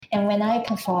And when I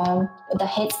perform, the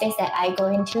headspace that I go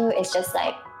into is just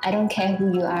like, I don't care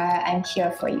who you are, I'm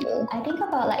here for you. I think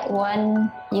about like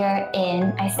 1 year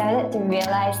in, I started to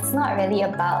realize it's not really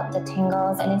about the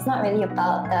tingles and it's not really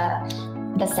about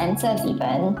the senses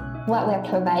even. What we're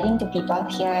providing to people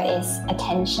here is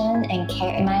attention and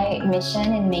care. My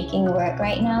mission in making work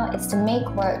right now is to make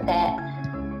work that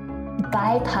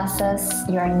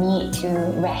bypasses your need to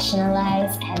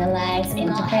rationalize, analyze, and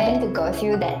not having to go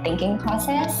through that thinking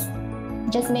process.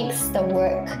 Just makes the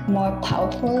work more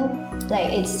powerful.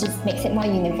 Like it just makes it more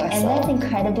universal. And that's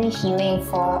incredibly healing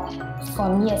for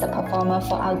me as a performer,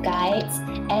 for our guides,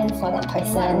 and for the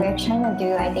person. What we're trying to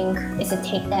do, I think, is to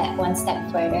take that one step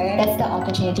further. That's the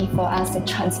opportunity for us to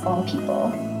transform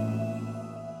people.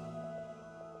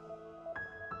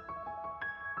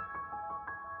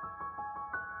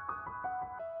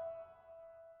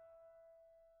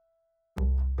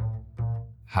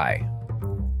 Hi,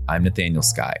 I'm Nathaniel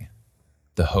Sky,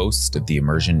 the host of the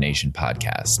Immersion Nation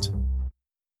podcast.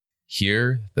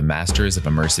 Here, the masters of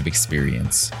immersive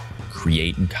experience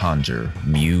create and conjure,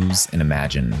 muse, and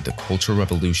imagine the cultural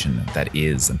revolution that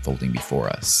is unfolding before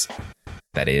us.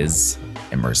 That is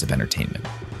immersive entertainment.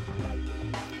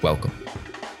 Welcome.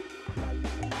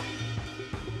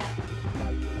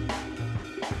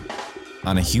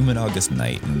 On a humid August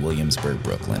night in Williamsburg,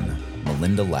 Brooklyn,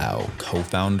 Melinda Lau,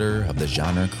 co-founder of the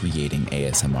genre-creating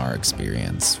ASMR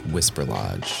experience, Whisper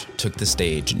Lodge, took the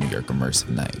stage at New York Immersive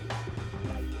Night.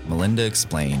 Melinda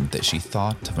explained that she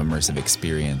thought of immersive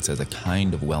experience as a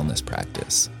kind of wellness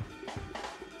practice.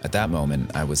 At that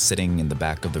moment, I was sitting in the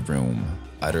back of the room,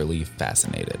 utterly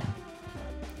fascinated.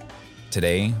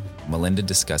 Today, Melinda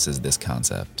discusses this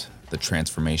concept, the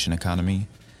transformation economy,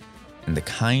 and the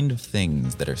kind of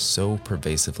things that are so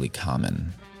pervasively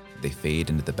common, they fade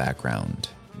into the background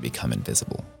and become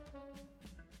invisible.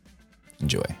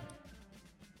 Enjoy.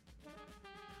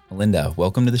 Melinda,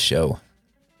 welcome to the show.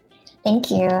 Thank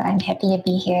you. I'm happy to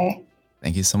be here.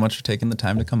 Thank you so much for taking the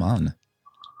time to come on.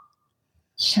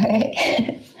 Sure.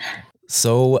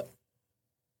 So,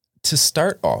 to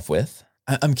start off with,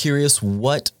 I'm curious,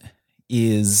 what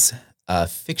is a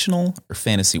fictional or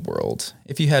fantasy world,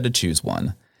 if you had to choose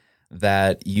one,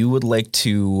 that you would like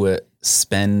to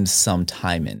spend some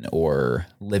time in or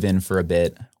live in for a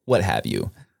bit, what have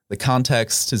you? The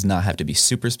context does not have to be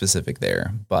super specific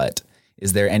there, but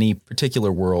is there any particular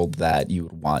world that you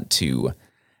would want to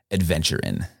adventure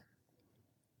in?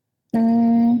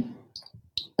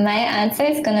 My answer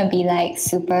is going to be like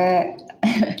super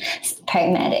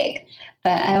pragmatic,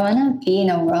 but I want to be in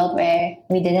a world where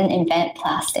we didn't invent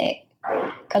plastic,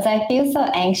 because I feel so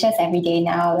anxious every day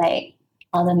now, like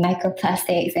all the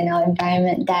microplastics and our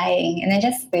environment dying. And I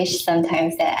just wish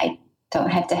sometimes that I don't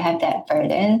have to have that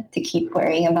burden to keep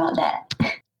worrying about that.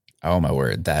 Oh my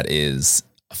word, that is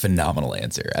a phenomenal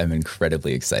answer. I'm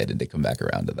incredibly excited to come back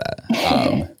around to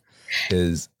that.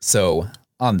 So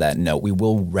on that note, we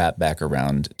will wrap back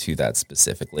around to that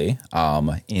specifically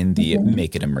in the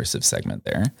Make It Immersive segment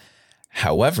there.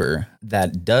 However,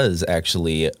 that does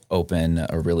actually open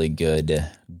a really good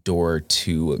door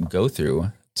to go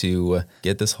through to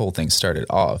get this whole thing started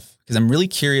off. Because I'm really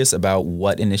curious about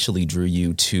what initially drew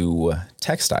you to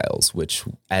textiles, which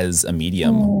as a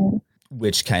medium,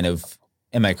 which kind of,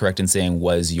 am I correct in saying,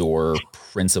 was your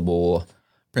principal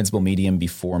medium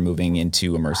before moving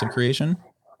into immersive creation?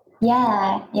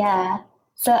 Yeah.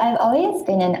 So I've always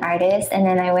been an artist, and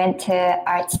then I went to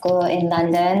art school in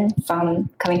London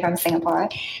coming from Singapore.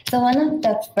 So one of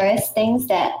the first things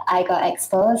that I got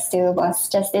exposed to was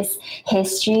just this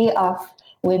history of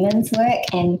women's work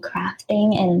and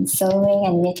crafting and sewing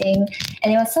and knitting.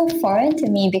 And it was so foreign to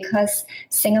me because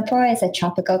Singapore is a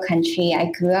tropical country.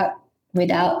 I grew up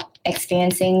without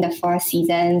experiencing the 4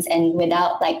 seasons and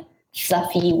without like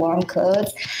fluffy, warm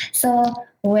clothes. So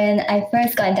when I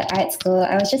first got into art school,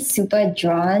 I was just super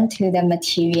drawn to the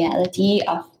materiality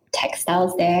of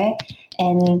textiles there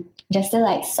and just the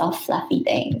like soft, fluffy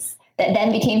things that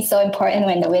then became so important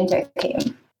when the winter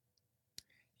came.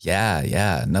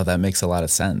 Yeah. No, that makes a lot of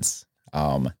sense.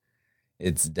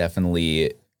 It's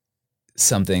definitely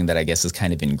something that I guess is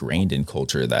kind of ingrained in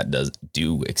culture that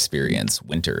do experience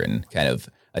winter and kind of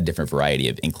a different variety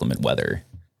of inclement weather.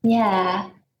 Yeah.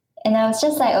 And I was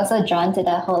just like also drawn to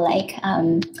the whole like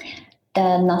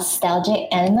the nostalgic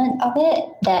element of it,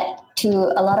 that to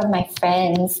a lot of my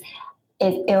friends,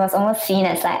 it was almost seen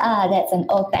as like, that's an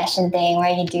old fashioned thing.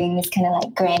 Why are you doing this kind of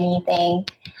like granny thing?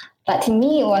 But to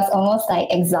me, it was almost like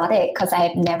exotic because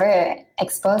I've never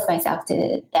exposed myself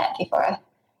to that before.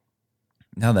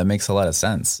 No, that makes a lot of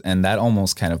sense. And that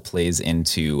almost kind of plays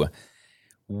into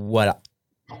what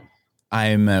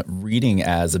I'm reading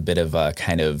as a bit of a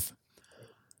kind of,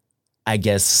 I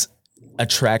guess,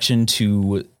 attraction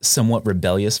to somewhat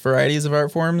rebellious varieties of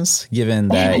art forms, given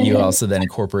that you also then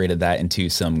incorporated that into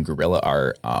some guerrilla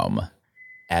art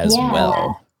as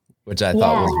well, which I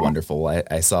thought was wonderful.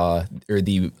 I saw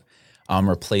the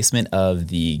replacement of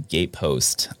the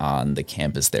gatepost on the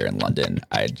campus there in London.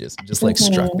 I just like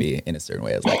struck me in a certain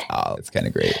way. I was like, oh, it's kind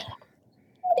of great.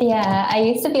 Yeah, I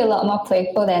used to be a lot more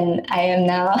playful than I am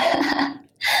now.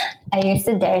 I used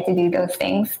to dare to do those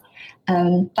things.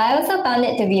 But I also found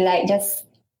it to be like just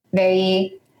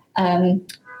very,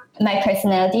 my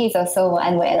personality is also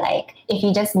one where like, if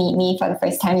you just meet me for the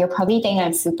first time, you'll probably think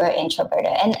I'm super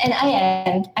introverted. And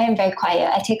I am very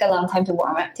quiet. I take a long time to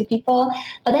warm up to people.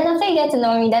 But then after you get to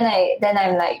know me, then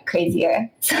I'm like crazier.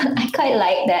 So I quite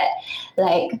like that,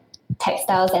 like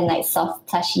textiles and like soft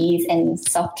plushies and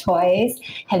soft toys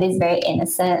have this very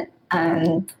innocent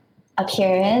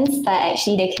appearance, but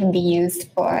actually they can be used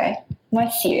for more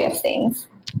serious things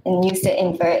and used to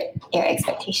invert your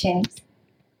expectations.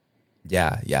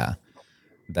 Yeah.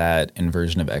 That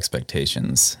inversion of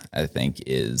expectations, I think,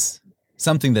 is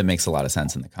something that makes a lot of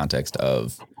sense in the context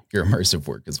of your immersive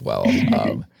work as well.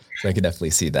 So I could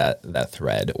definitely see that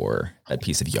thread or that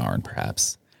piece of yarn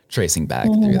perhaps tracing back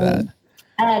through that.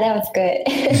 That was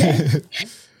good.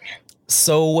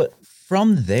 So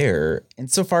from there,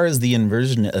 insofar as the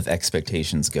inversion of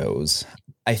expectations goes,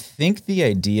 I think the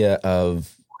idea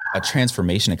of a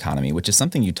transformation economy, which is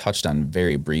something you touched on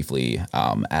very briefly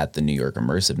at the New York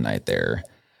Immersive Night there,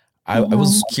 I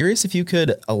was curious if you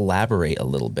could elaborate a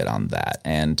little bit on that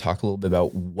and talk a little bit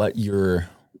about what your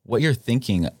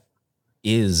thinking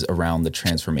is around the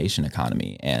transformation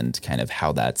economy and kind of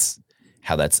how that's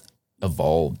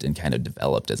evolved and kind of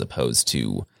developed as opposed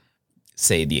to,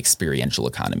 say, the experiential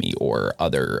economy or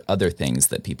other things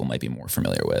that people might be more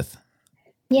familiar with.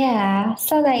 Yeah,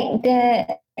 so like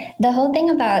the whole thing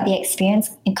about the experience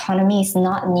economy is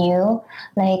not new.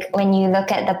 Like when you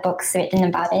look at the books written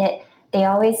about it, they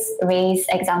always raise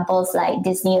examples like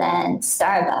Disneyland,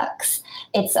 Starbucks.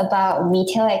 It's about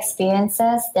retail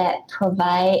experiences that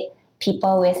provide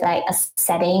people with like a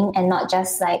setting and not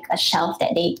just like a shelf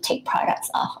that they take products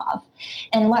off of.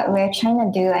 And what we're trying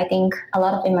to do, I think a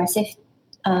lot of immersive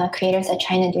creators are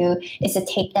trying to do is to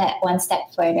take that one step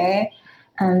further.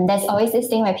 There's always this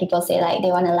thing where people say like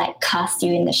they want to like cast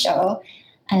you in the show.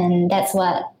 And that's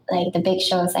what like the big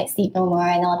shows like Sleep No More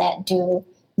and all that do.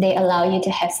 They allow you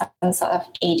to have some sort of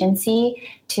agency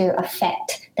to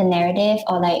affect the narrative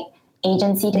or like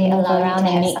agency to move around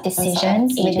and make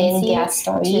decisions within their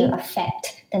story to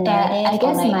affect the narrative. I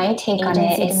guess like my take on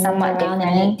it is somewhat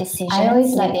different. I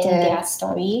always like to their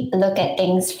story look at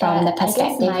things from the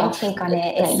perspective of take on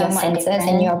it is your senses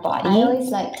and your body. I always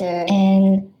like to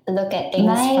and look at things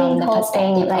from the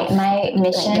perspective like my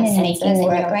mission in making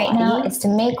work right now is to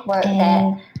make work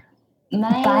that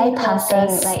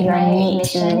bypasses like your need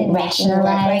to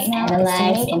rationalize,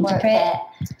 analyze, interpret.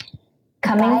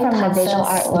 Coming from the visual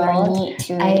art world,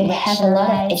 I have a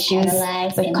lot of issues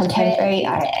with contemporary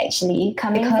art actually,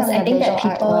 because I think that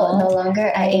people no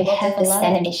longer are able to have the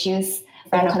standard issues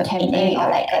from contemporary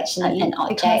art, like actually an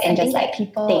object and just like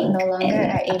people no longer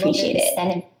are able to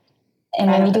stand. And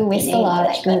when we do Whisper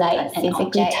Lodge, we like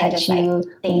physically touch you,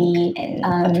 we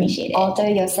appreciate it. Alter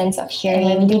your sense of hearing.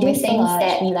 And when we do Whisper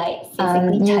Lodge, we like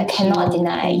physically you cannot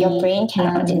deny, your brain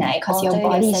cannot deny because your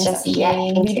body is just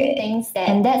reacting to it.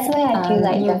 And that's why I feel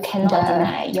like you cannot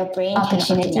deny, your brain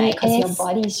opportunity cannot deny because your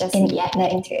body is just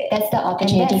reacting to it. That's the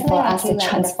opportunity for us to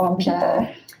transform people.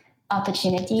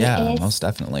 Opportunity is most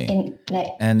definitely.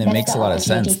 And it makes a lot of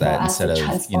sense that instead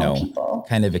of,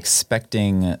 kind of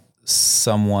expecting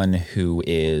someone who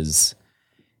is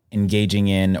engaging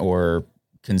in or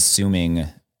consuming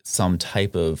some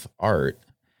type of art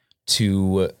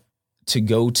to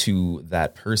go to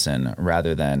that person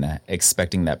rather than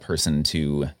expecting that person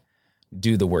to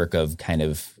do the work of kind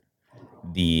of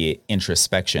the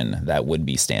introspection that would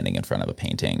be standing in front of a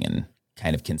painting and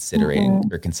kind of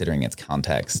considering its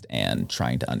context and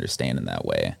trying to understand in that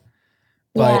way.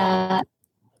 But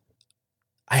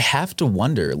I have to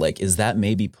wonder, like, is that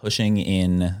maybe pushing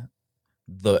in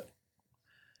the,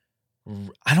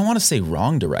 I don't want to say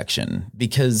wrong direction,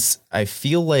 because I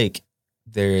feel like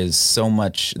there's so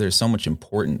much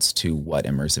importance to what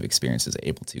immersive experience is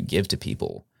able to give to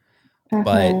people.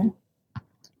 But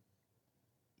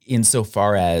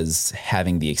insofar as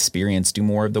having the experience do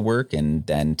more of the work and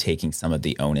then taking some of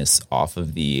the onus off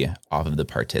of the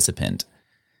participant,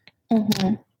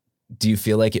 do you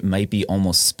feel like it might be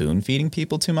almost spoon feeding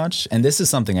people too much? And this is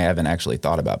something I haven't actually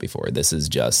thought about before. This is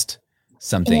just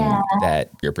something that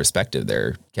your perspective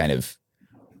there kind of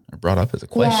or brought up as a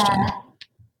question? Yeah,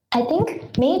 I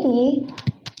think maybe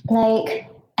like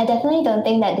I definitely don't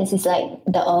think that this is like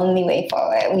the only way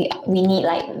forward. We need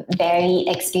like varied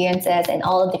experiences and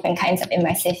all different kinds of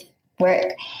immersive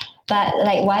work. But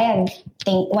like I'm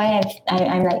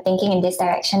like thinking in this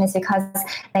direction is because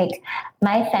like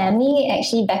my family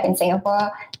actually back in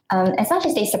Singapore, as much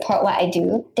as they support what I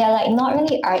do, they're like not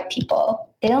really art people.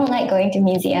 They don't like going to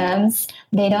museums.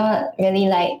 They don't really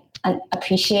like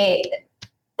appreciate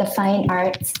the fine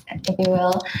arts, if you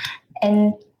will.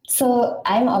 And so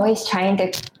I'm always trying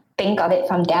to think of it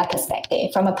from their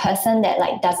perspective, from a person that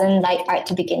like doesn't like art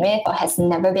to begin with or has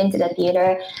never been to the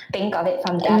theater. Think of it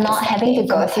from their not having to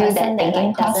go through that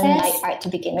thinking process. Doesn't like art to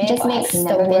begin with, just makes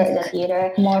the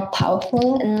work more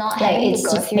powerful. Not having to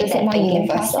go through that more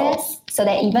universal. Process. So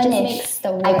that even if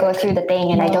I go through the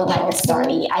thing and I don't like the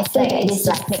story, I still get this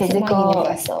like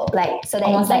physical, like so that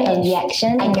almost like a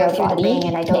reaction in your body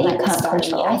and I don't like the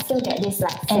story. I still get this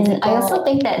like physical, and I also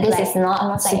think that this is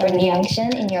not super new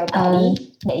reaction in your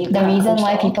body. The reason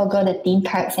why people go to theme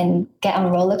parks and get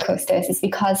on roller coasters is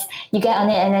because you get on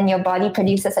it and then your body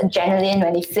produces adrenaline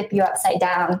when they flip you upside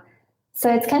down.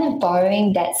 So it's kind of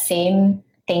borrowing that same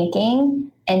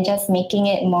thinking and just making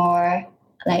it more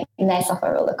like less of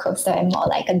a roller coaster and more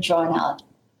like a drawn out,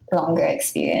 longer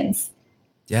experience.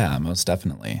 Yeah, most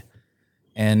definitely.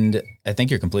 And I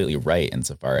think you're completely right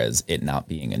insofar as it not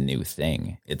being a new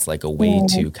thing. It's like a way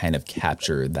to kind of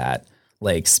capture that,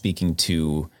 like speaking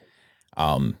to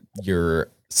some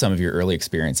of your early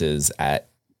experiences at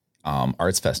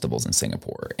arts festivals in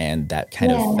Singapore and that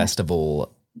kind of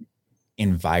festival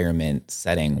environment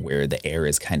setting where the air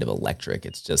is kind of electric.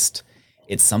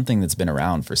 It's something that's been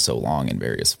around for so long in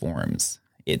various forms.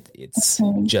 It's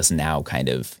just now kind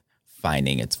of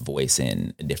finding its voice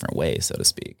in a different way, so to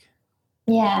speak.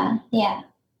 Yeah.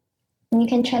 And you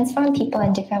can transform people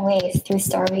in different ways through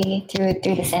story, through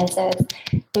the senses,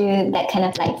 through that kind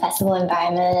of like festival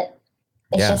environment.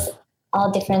 It's just all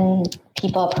different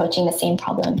people approaching the same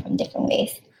problem from different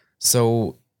ways.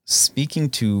 So speaking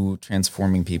to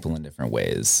transforming people in different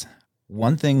ways,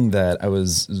 one thing that I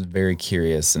was very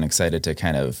curious and excited to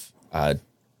kind of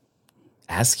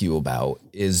ask you about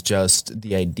is just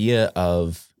the idea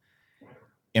of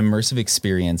immersive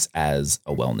experience as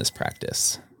a wellness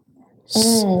practice.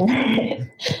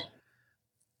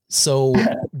 So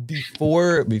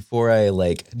before I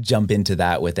like jump into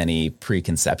that with any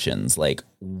preconceptions, like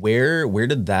where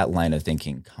did that line of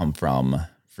thinking come from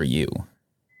for you?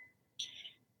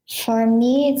 For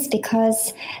me, it's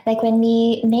because like when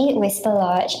we made Whisper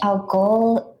Lodge, our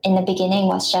goal in the beginning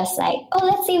was just like, oh,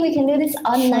 let's see if we can do this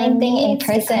online thing in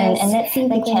person, and let's see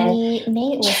if we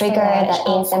can trigger the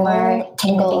ASMR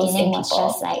tingles in people.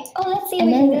 Just like, oh, let's see if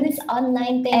we can do this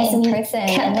online thing in person,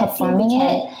 and performing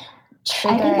it.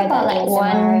 I think about like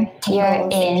 1 year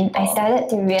in, I started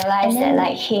to realize that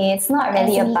like, hey, it's not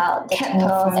really about the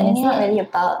tingles, and it's not really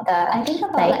about the, I think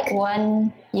about like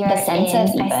 1 year the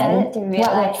senses even. I started to realize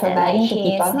what we're providing to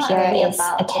people here is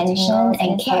attention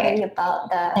and care. Really about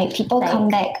the, like people come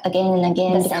back again and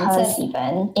again because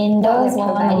even in those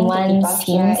one-on-one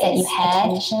schemes that you had,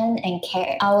 attention and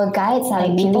care. Our guides are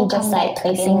really just like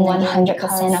placing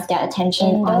 100% of their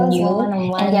attention on you,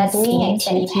 and they are doing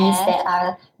activities that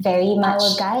are very much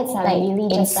our guides are like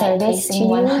really in service to you,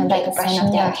 100%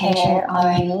 of their hair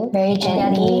on you, very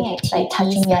gently, like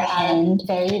touching your hand,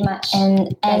 very much.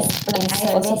 And as like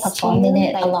I also performed in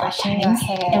it a lot of times,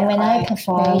 and when I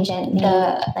perform,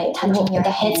 the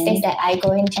headspace that I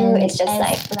go into is just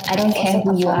like I don't care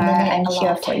who you are, I'm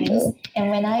here for you. And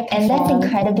when I perform, and that's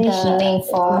incredibly healing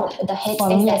for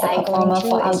me as a performer,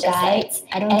 for our guides,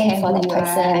 I don't care for that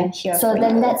person. So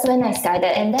then that's when I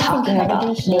started talking about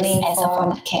this as a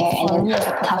form of care, and then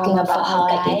talking about how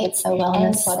I think it's a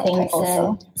wellness thing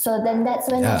also. So then that's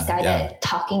when I started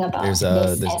talking about there's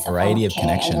this variety of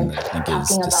connection that I think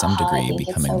is to some degree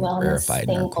becoming rarefied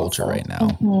in our culture right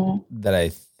now, that I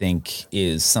think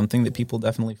is something that people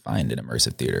definitely find in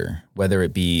immersive theater, whether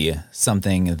it be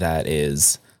something that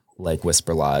is like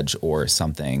Whisper Lodge or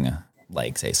something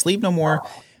like, say, Sleep No More.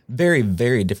 Very,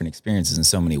 very different experiences in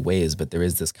so many ways, but there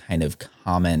is this kind of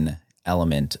common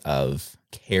element of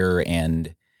care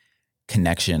and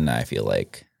connection, I feel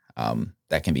like,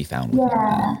 that can be found with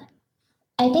them.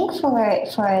 I think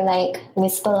for like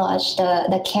Whisper Lodge,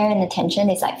 the care and attention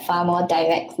is like far more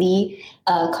directly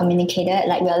communicated.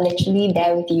 Like we're literally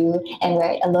there with you and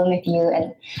we're alone with you.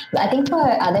 And I think for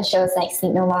other shows like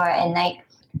Sleep No More and like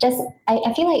just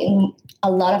I feel like a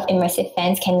lot of immersive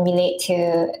fans can relate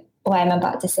to what I'm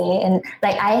about to say. And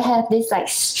like I have this like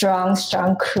strong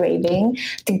craving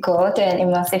to go to an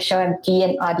immersive show and be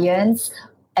an audience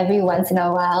every once in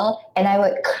a while. And I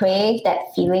would crave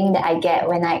that feeling that I get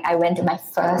when I went to my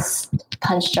first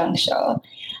Punch Drunk show.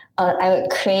 I would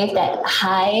crave that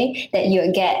high that you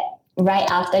would get right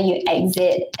after you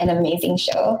exit an amazing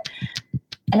show.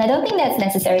 And I don't think that's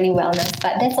necessarily wellness,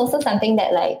 but that's also something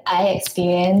that like I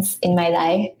experience in my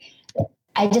life.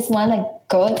 I just want to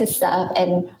go to stuff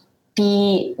and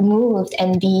be moved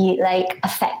and be like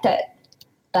affected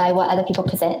by what other people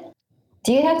present.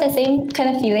 Do you have the same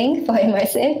kind of feeling for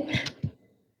immersive?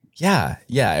 Yeah,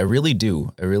 I really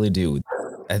do.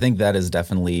 I think that is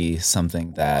definitely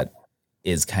something that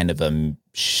is kind of a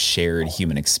shared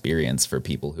human experience for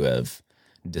people who have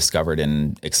discovered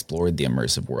and explored the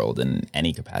immersive world in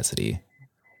any capacity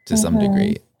to some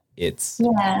degree. It's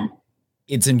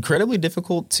incredibly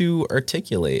difficult to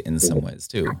articulate in some ways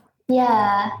too.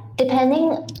 Yeah,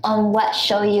 depending on what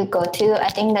show you go to, I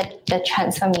think that the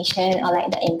transformation or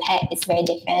like the impact is very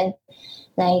different.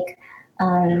 Like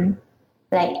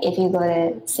if you go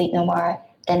to Sleep No More,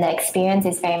 then the experience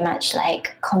is very much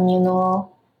like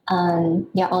communal.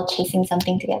 You're all chasing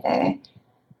something together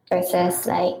versus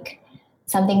like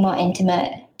something more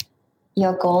intimate.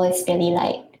 Your goal is really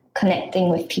like connecting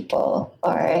with people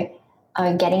or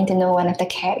getting to know one of the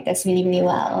characters really, really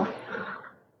well.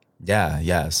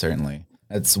 Yeah, certainly.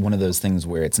 It's one of those things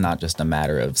where it's not just a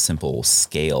matter of simple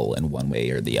scale in one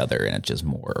way or the other, and it's just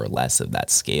more or less of that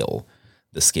scale.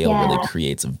 The scale really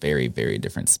creates a very, very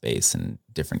different space and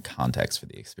different context for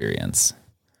the experience.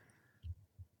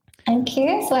 I'm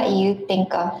curious what you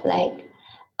think of like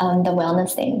the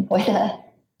wellness thing, whether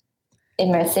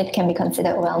immersive can be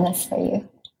considered wellness for you.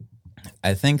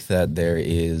 I think that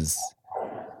there's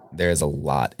a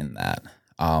lot in that.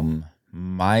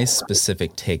 My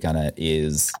specific take on it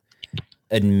is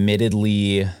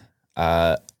admittedly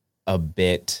a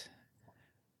bit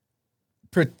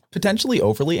potentially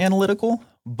overly analytical,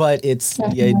 but it's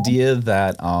the idea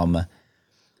that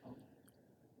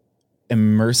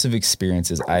immersive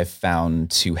experiences I've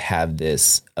found to have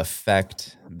this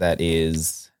effect that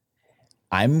is,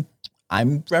 I'm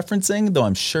referencing, though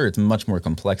I'm sure it's much more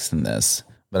complex than this,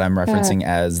 but I'm referencing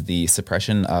as the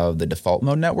suppression of the default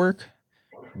mode network,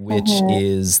 which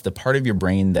is the part of your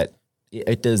brain that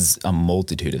it does a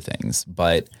multitude of things,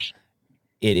 but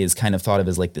it is kind of thought of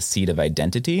as like the seat of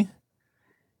identity.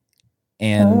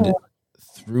 And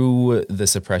through the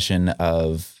suppression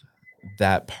of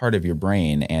that part of your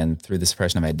brain and through the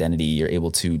suppression of identity, you're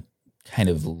able to kind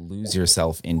of lose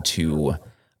yourself into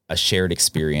a shared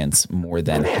experience more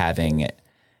than having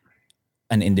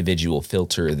an individual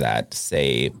filter that,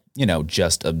 say,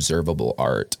 just observable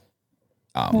art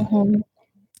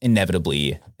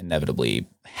inevitably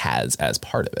has as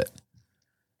part of it.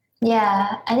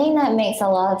 Yeah, I think that makes a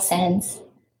lot of sense.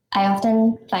 I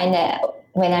often find that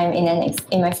when I'm in an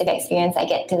immersive experience, I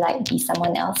get to like be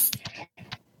someone else.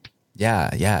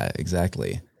 Yeah,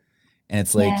 exactly. And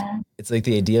it's like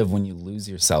the idea of when you lose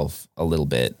yourself a little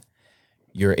bit,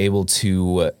 you're able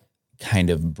to kind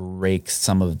of break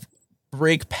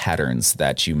patterns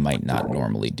that you might not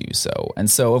normally do so. And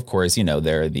so, of course,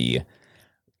 there are the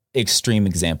extreme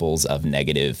examples of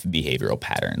negative behavioral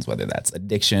patterns, whether that's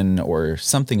addiction or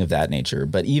something of that nature.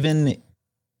 But even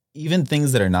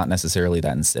things that are not necessarily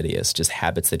that insidious, just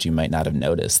habits that you might not have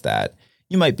noticed that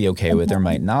you might be okay with or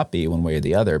might not be one way or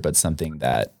the other, but something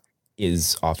that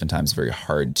is oftentimes very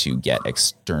hard to get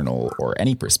external or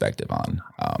any perspective on.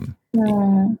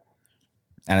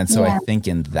 And so I think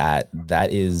in that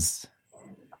is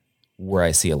where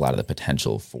I see a lot of the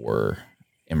potential for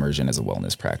immersion as a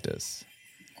wellness practice.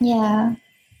 Yeah.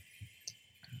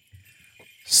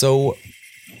 So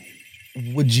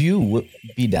would you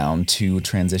be down to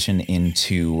transition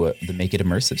into the Make It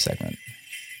Immersive segment?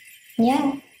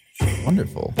 Yeah.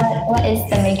 Wonderful. What is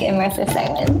the Make It Immersive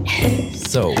segment?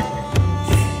 So,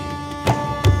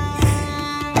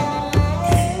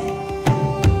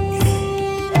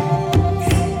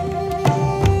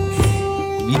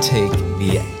 we take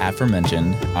the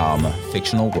aforementioned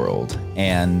fictional world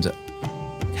and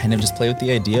kind of just play with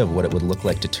the idea of what it would look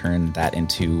like to turn that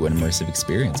into an immersive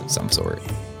experience of some sort.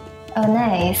 Oh,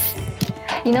 nice.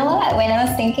 You know what? When I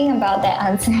was thinking about that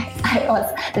answer, I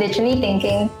was literally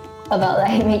thinking about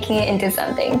like making it into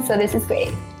something. So this is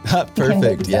great.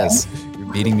 Perfect. Yes.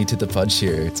 You're beating me to the punch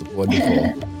here. It's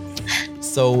wonderful.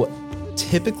 So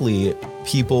typically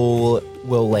people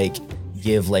will like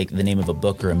give like the name of a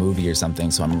book or a movie or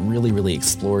something. So I'm really, really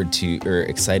excited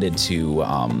to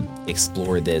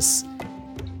explore this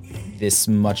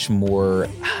much more,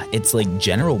 it's like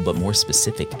general, but more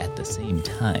specific at the same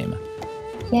time.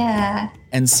 Yeah.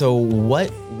 And so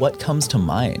what comes to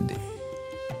mind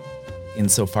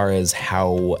insofar as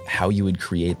how you would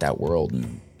create that world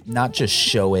and not just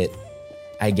show it,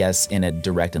 I guess, in a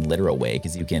direct and literal way,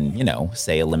 because you can,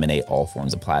 say eliminate all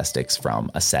forms of plastics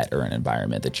from a set or an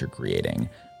environment that you're creating,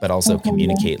 but also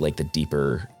communicate like the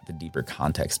deeper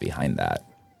context behind that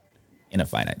in a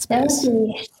finite space. That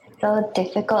would be so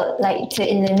difficult. Like to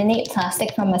eliminate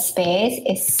plastic from a space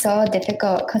is so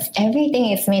difficult because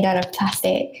everything is made out of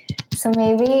plastic. So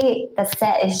maybe the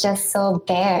set is just so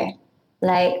bare,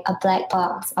 like a black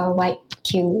box or white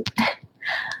cube.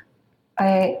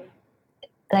 Or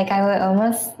like I would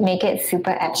almost make it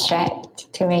super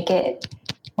abstract to make it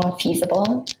more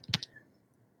feasible.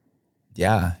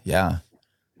 Yeah.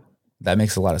 That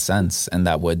makes a lot of sense. And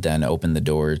that would then open the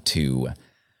door to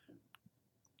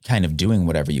kind of doing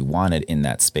whatever you wanted in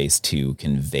that space to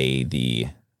convey the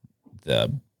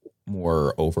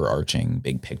more overarching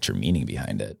big picture meaning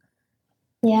behind it.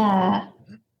 Yeah.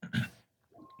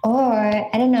 Or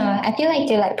I don't know. I feel like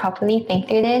to properly think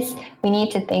through this, we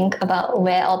need to think about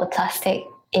where all the plastic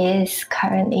is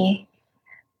currently,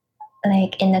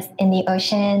 like in the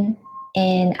ocean,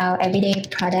 in our everyday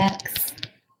products,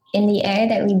 in the air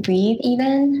that we breathe,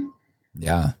 even.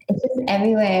 Yeah, it's just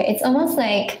everywhere. It's almost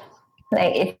like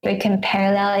if we can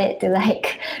parallel it to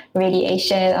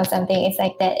radiation or something. It's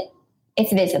like that.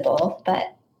 It's visible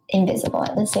but invisible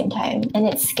at the same time, and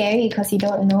it's scary because you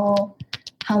don't know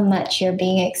how much you're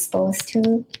being exposed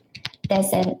to.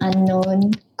 There's an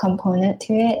unknown component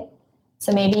to it.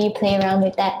 So maybe you play around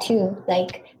with that too,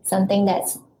 like something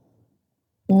that's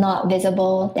not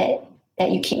visible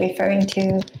that you keep referring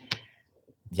to.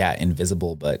 Yeah,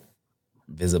 invisible but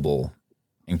visible,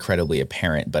 incredibly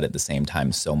apparent, but at the same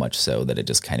time so much so that it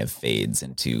just kind of fades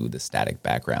into the static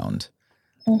background.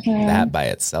 Mm-hmm. That by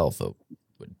itself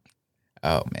would,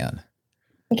 oh man.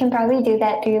 You can probably do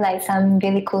that through some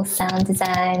really cool sound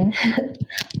design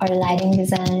or lighting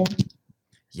design.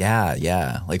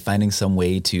 Yeah. Like finding some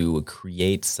way to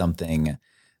create something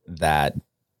that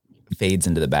fades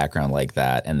into the background like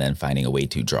that, and then finding a way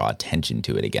to draw attention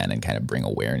to it again and kind of bring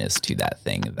awareness to that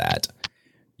thing that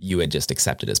you had just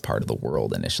accepted as part of the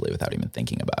world initially without even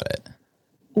thinking about it.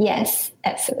 Yes,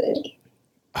 absolutely.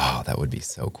 Oh, that would be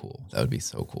so cool.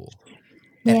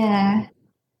 Yeah.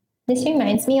 This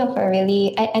reminds me of a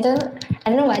really, I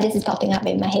don't know why this is popping up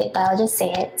in my head, but I'll just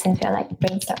say it since we're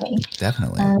brainstorming.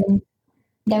 Definitely.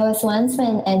 There was once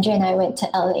when Andrew and I went to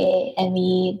LA and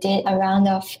we did a round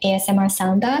of ASMR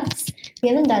sound baths. We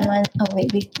haven't done one. Oh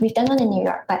wait, we've done one in New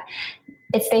York, but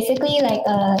it's basically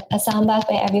a sound bath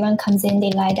where everyone comes in,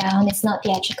 they lie down. It's not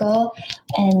theatrical,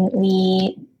 and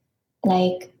we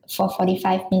for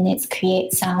 45 minutes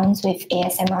create sounds with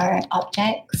ASMR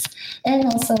objects, and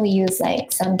also we use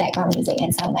some background music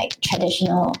and some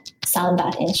traditional sound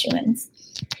bath instruments.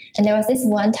 And there was this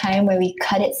one time where we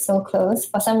cut it so close.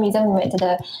 For some reason, we went to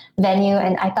the venue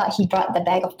and I thought he brought the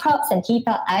bag of props and he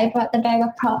thought I brought the bag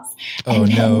of props. Oh,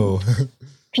 no.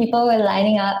 People were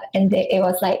lining up and it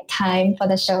was time for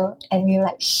the show. And we were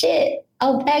like, shit,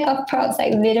 our bag of props,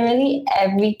 literally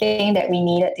everything that we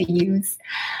needed to use.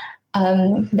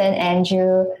 Then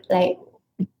Andrew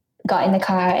got in the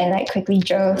car and quickly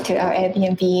drove to our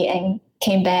Airbnb and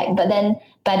came back. But then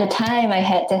by the time I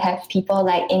had to have people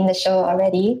in the show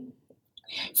already.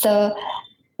 So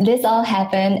this all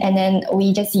happened, and then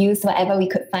we just used whatever we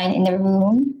could find in the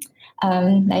room,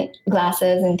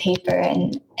 glasses and paper,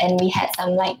 and we had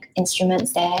some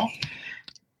instruments there.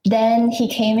 Then he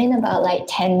came in about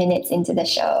 10 minutes into the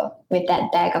show with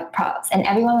that bag of props, and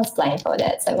everyone was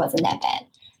blindfolded, so it wasn't that bad.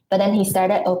 But then he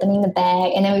started opening the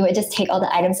bag, and then we would just take all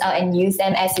the items out and use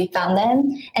them as we found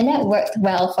them. And that worked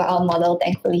well for our model,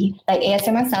 thankfully.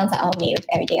 ASMR sounds are all made with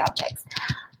everyday objects.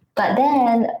 But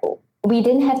then we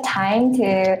didn't have time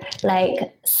to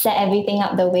set everything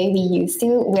up the way we used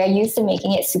to. We're used to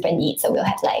making it super neat. So we'll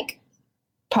have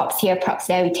props here, props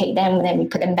there. We take them and then we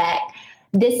put them back.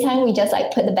 This time we just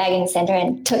put the bag in the center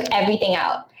and took everything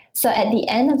out. So at the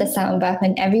end of the sound bath,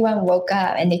 when everyone woke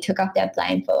up and they took off their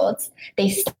blindfolds, they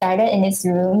started in this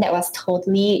room that was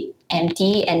totally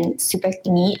empty and super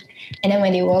neat. And then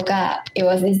when they woke up, it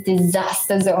was this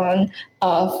disaster zone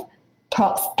of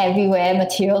props everywhere,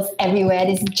 materials everywhere,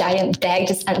 this giant bag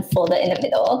just unfolded in the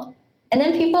middle. And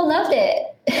then people loved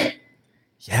it.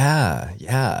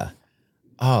 Yeah.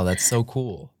 Oh, that's so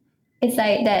cool. It's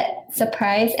that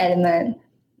surprise element.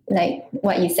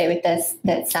 What you say with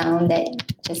that sound that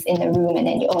just in the room and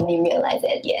then you only realize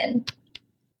it at the end.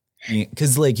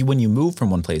 Because when you move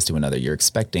from one place to another, you're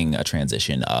expecting a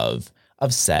transition of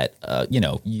set.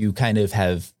 You kind of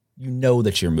have,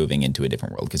 that you're moving into a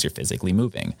different world because you're physically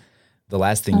moving. The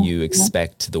last thing you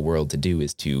expect the world to do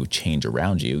is to change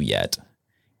around you, yet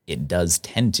it does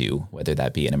tend to, whether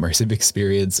that be an immersive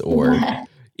experience or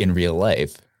in real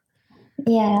life.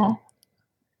 Yeah.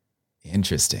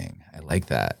 Interesting. I like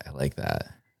that.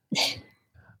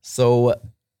 So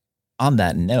on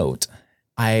that note,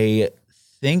 I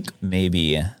think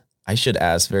maybe I should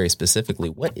ask very specifically,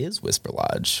 what is Whisper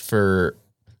Lodge for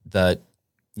the,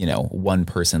 one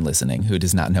person listening who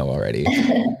does not know already?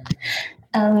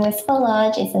 Whisper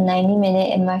Lodge is a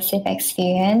 90-minute immersive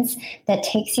experience that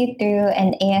takes you through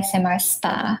an ASMR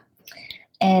spa.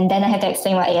 And then I have to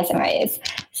explain what ASMR is.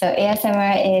 So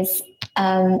ASMR is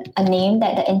a name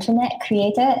that the internet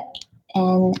created.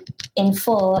 And in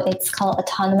full, it's called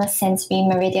Autonomous Sensory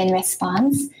Meridian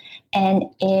Response. And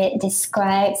it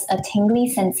describes a tingly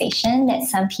sensation that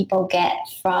some people get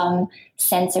from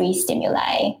sensory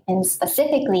stimuli. And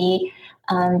specifically,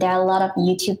 there are a lot of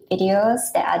YouTube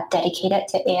videos that are dedicated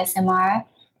to ASMR.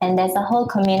 And there's a whole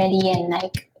community and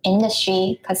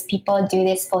industry because people do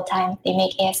this full time. They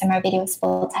make ASMR videos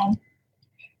full time.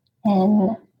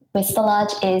 And Whisper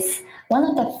Lodge is one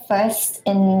of the first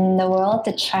in the world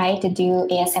to try to do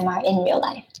ASMR in real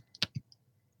life.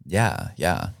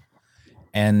 Yeah.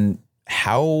 And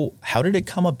how did it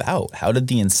come about? How did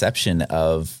the inception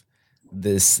of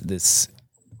this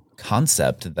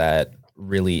concept that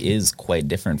really is quite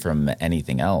different from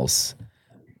anything else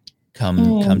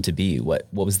come to be? What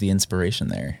was the inspiration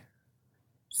there?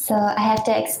 So I have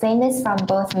to explain this from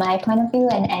both my point of view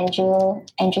and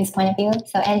Andrew's point of view.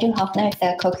 So Andrew Hoffner is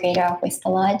the co-creator of Whisper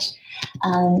Lodge.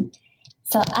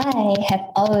 So I have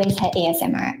always had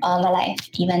ASMR all my life,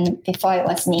 even before it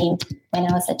was named when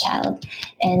I was a child.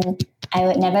 And I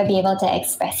would never be able to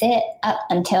express it up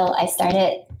until I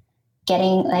started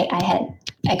getting,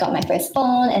 I got my first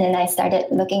phone, and then I started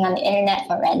looking on the internet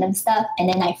for random stuff, and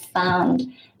then I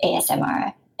found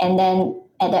ASMR. And then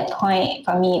at that point,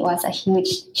 for me, it was a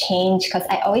huge change because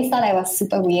I always thought I was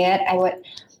super weird. I would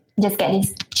just get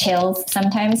these chills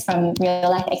sometimes from real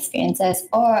life experiences,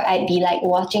 or I'd be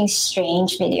watching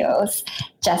strange videos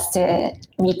just to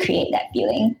recreate that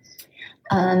feeling.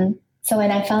 So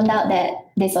when I found out that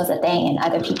this was a thing and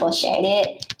other people shared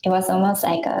it, it was almost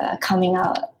like a coming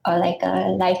out or a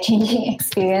life-changing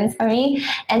experience for me.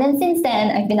 And then since then,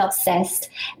 I've been obsessed,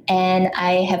 and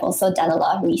I have also done a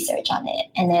lot of research on it.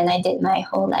 And then I did my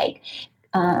whole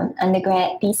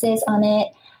undergrad thesis on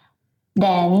it.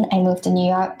 Then I moved to New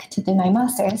York to do my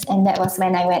master's, and that was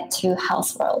when I went to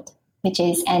Houseworld, which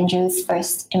is Andrew's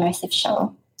first immersive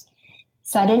show.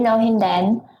 So I didn't know him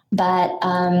then, but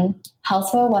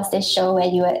Houseworld was this show where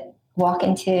you would walk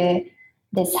into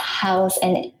this house,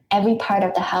 and every part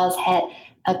of the house had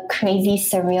a crazy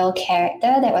surreal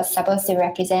character that was supposed to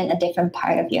represent a different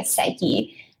part of your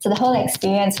psyche. So the whole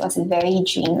experience was very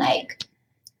dreamlike.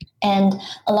 And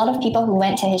a lot of people who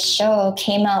went to his show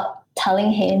came out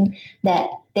telling him that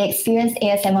they experienced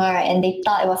ASMR and they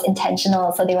thought it was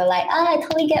intentional. So they were like, I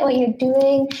totally get what you're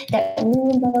doing, that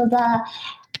blah, blah, blah.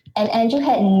 And Andrew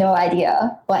had no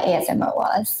idea what ASMR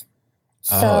was.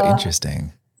 So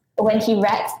interesting. When he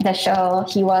wrapped the show,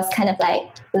 he was kind of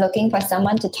looking for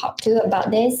someone to talk to about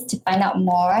this, to find out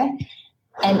more.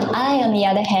 And I, on the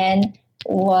other hand,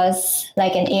 was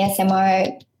an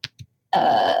ASMR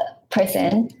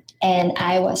person. And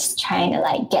I was trying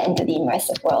to get into the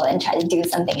immersive world and try to do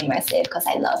something immersive because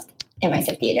I loved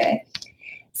immersive theater.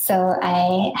 So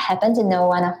I happened to know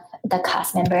one of the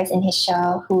cast members in his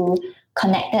show who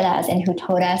connected us and who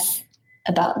told us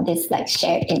about this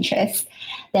shared interest.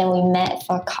 Then we met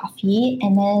for coffee,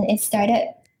 and then it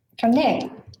started from there.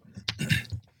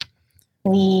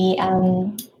 We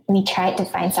tried to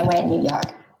find somewhere in New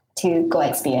York to go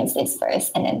experience this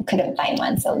first, and then couldn't find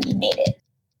one, so we made it.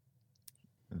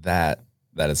 That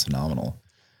is phenomenal.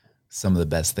 Some of the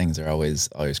best things are always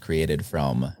created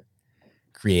from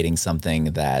creating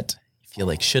something that you feel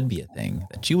like should be a thing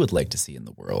that you would like to see in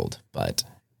the world, but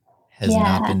has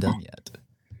not been done yet.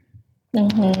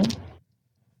 Mm-hmm.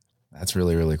 That's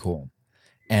really, really cool.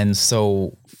 And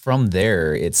so from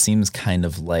there, it seems kind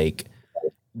of like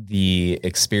the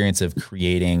experience of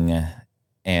creating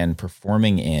and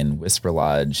performing in Whisper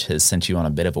Lodge has sent you on a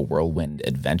bit of a whirlwind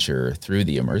adventure through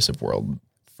the immersive world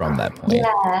from that point.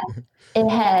 Yeah, it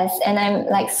has. And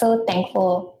I'm so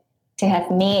thankful to have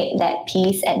made that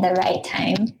piece at the right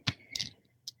time.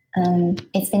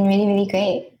 It's been really, really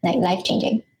great,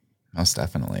 life-changing. Most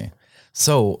definitely.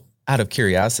 So out of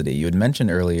curiosity, you had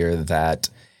mentioned earlier that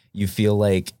you feel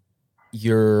like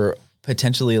you're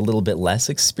potentially a little bit less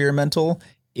experimental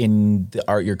in the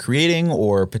art you're creating,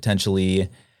 or potentially,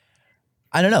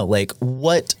 I don't know,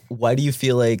 why do you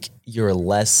feel like you're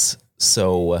less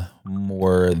so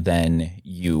more than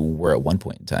you were at one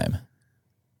point in time?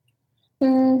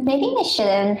 Maybe I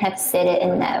shouldn't have said it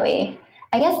in that way.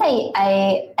 I guess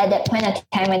I at that point of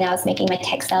time when I was making my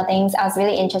textile things, I was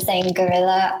really interested in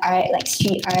guerrilla art, like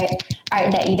street art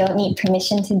that you don't need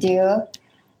permission to do.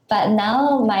 But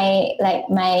now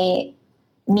my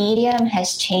medium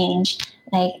has changed.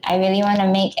 Like I really want to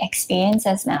make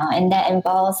experiences now, and that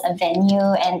involves a venue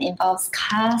and involves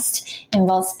cast,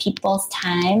 involves people's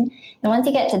time. And once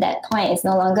you get to that point, it's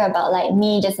no longer about like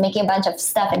me just making a bunch of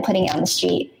stuff and putting it on the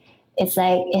street. It's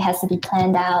like it has to be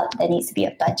planned out. There needs to be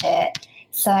a budget.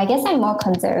 So I guess I'm more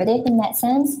conservative in that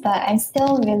sense, but I'm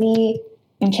still really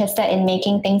interested in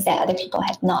making things that other people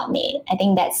have not made. I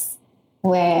think that's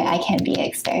where I can be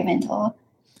experimental.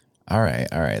 All right.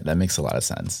 That makes a lot of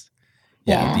sense.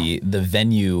 Yeah. The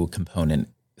venue component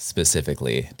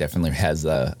specifically definitely has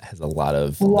a lot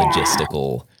of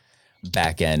logistical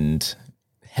back end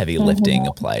heavy lifting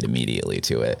applied immediately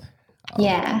to it.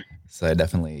 So I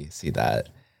definitely see that.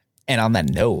 And on that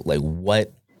note, like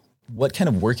what kind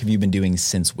of work have you been doing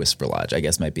since Whisper Lodge? I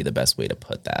guess might be the best way to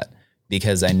put that,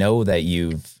 because I know that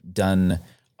you've done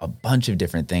a bunch of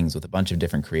different things with a bunch of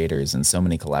different creators and so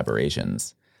many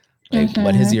collaborations. Like,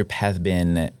 what has your path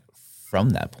been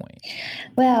from that point?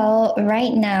 Well,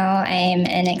 right now I'm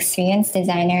an experience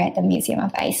designer at the Museum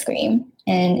of Ice Cream,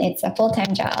 and it's a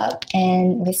full-time job,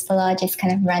 and Whisper Lodge is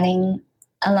kind of running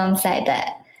alongside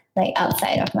that, like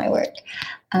outside of my work.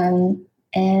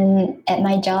 And at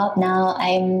my job now,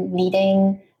 I'm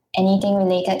leading anything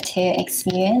related to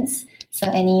experience.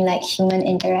 So any like human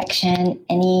interaction,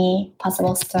 any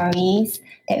possible stories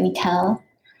that we tell.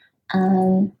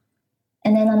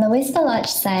 And then on the Whisper Lodge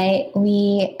side,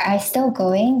 we are still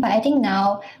going, but I think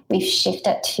now we've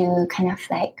shifted to kind of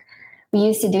like, we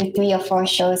used to do 3 or 4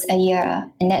 shows a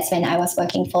year. And that's when I was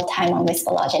working full time on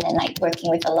Whisper Lodge and then like working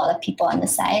with a lot of people on the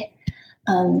side.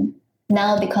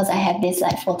 Now, because I have this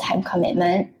like full-time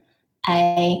commitment,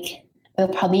 I will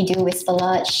probably do Whisper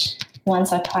Lodge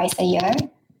once or twice a year.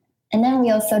 And then we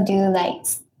also do like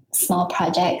small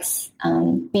projects.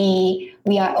 We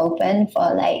are open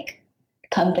for like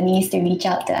companies to reach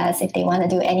out to us if they want to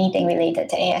do anything related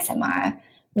to ASMR.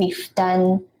 We've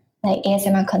done like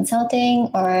ASMR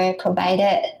consulting or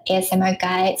provided ASMR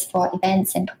guides for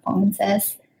events and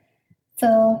performances.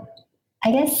 So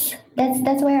I guess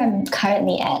that's where I'm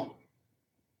currently at.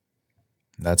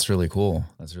 That's really cool.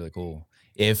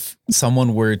 If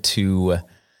someone were to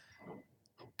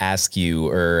ask you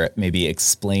or maybe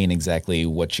explain exactly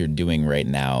what you're doing right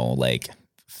now, like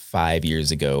 5 years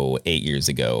ago, 8 years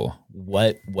ago,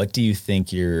 what do you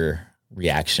think your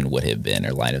reaction would have been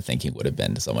or line of thinking would have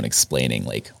been to someone explaining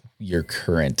like your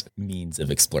current means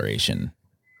of exploration?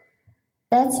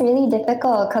 That's really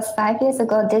difficult because 5 years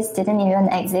ago, this didn't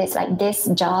even exist. Like this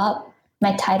job,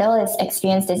 my title is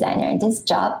experience designer. This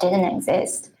job didn't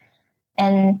exist.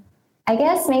 And I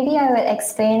guess maybe I would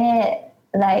explain it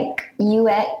like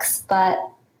UX, but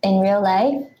in real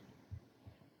life.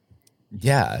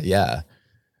 Yeah.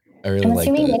 I really I'm like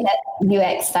assuming that. they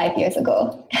had UX 5 years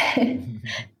ago.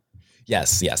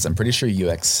 Yes. I'm pretty sure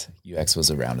UX was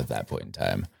around at that point in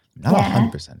time. Not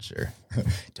 100% sure.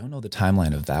 Don't know the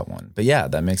timeline of that one. But yeah,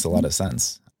 that makes a lot of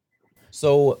sense.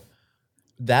 So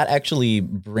that actually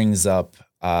brings up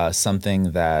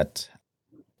something that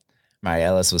Mary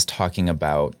Alice was talking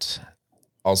about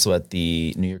also at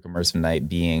the New York Immersive Night,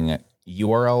 being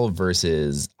URL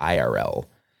versus IRL.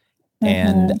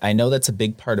 And I know that's a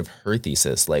big part of her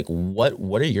thesis. Like,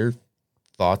 what are your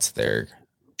thoughts there?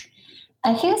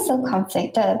 I feel so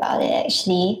conflicted about it,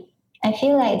 actually. I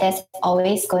feel like there's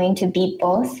always going to be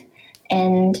both.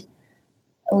 And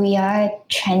we are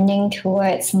trending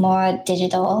towards more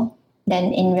digital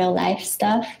than in real life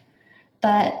stuff.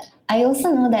 But I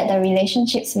also know that the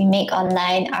relationships we make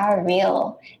online are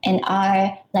real and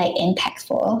are like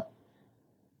impactful.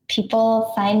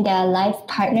 People find their life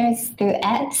partners through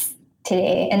apps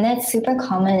today, and that's super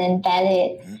common and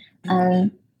valid.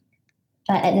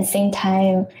 But at the same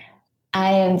time,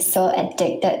 I am so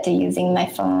addicted to using my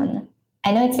phone.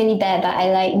 I know it's really bad, but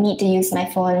I like need to use my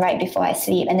phone right before I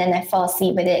sleep, and then I fall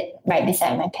asleep with it right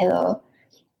beside my pillow.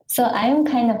 So I'm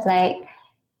kind of like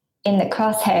in the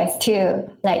crosshairs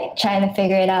too, like trying to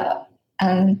figure it out.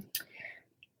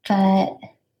 But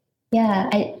yeah,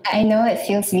 I know it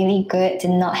feels really good to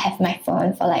not have my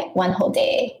phone for like one whole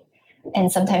day.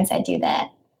 And sometimes I do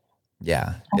that.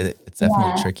 Yeah, it's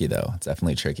definitely tricky though. It's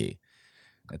definitely tricky.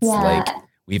 It's like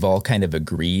we've all kind of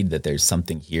agreed that there's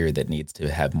something here that needs to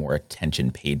have more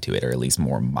attention paid to it, or at least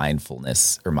more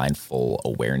mindfulness or mindful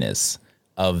awareness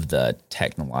of the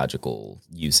technological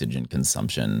usage and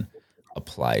consumption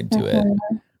applied to it.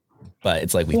 But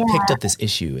it's like we picked up this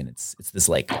issue and it's this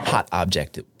like hot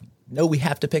object. We know we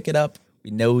have to pick it up.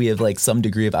 We know we have like some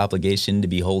degree of obligation to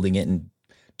be holding it and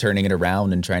turning it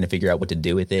around and trying to figure out what to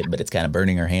do with it, but it's kind of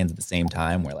burning our hands at the same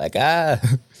time. We're like,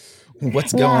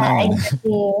 what's going on?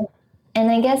 Exactly. And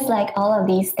I guess like all of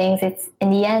these things, it's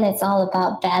in the end, it's all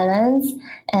about balance.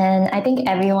 And I think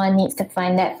everyone needs to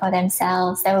find that for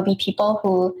themselves. There will be people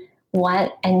who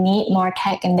want and need more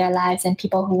tech in their lives and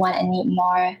people who want and need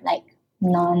more like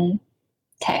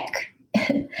non-tech.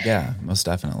 Yeah, most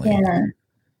definitely. Yeah.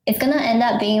 It's going to end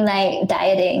up being like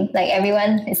dieting. Like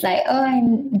everyone is like,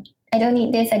 oh, I don't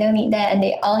need this, I don't need that. And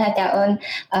they all have their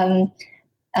own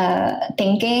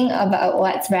thinking about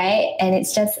what's right. And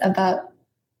it's just about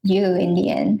you in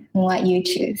the end, what you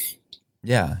choose.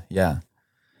 Yeah.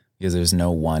 Because there's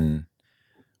no one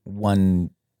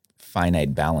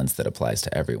finite balance that applies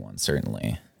to everyone,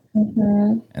 certainly.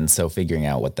 Mm-hmm. And so figuring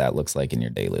out what that looks like in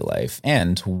your daily life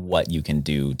and what you can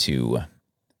do to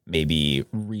maybe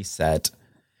reset,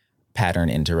 pattern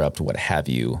interrupt, what have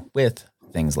you, with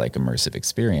things like immersive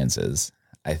experiences.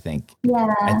 I think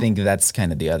that's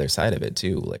kind of the other side of it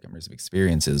too. Like immersive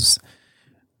experiences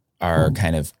are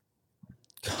kind of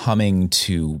coming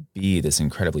to be this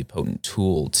incredibly potent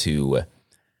tool to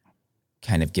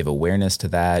kind of give awareness to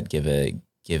that, give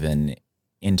an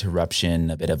interruption,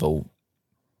 a bit of a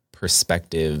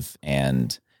perspective,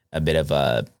 and a bit of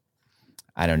a,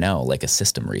 I don't know, like a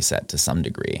system reset to some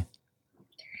degree.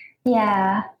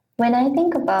 Yeah. When I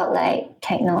think about like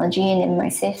technology and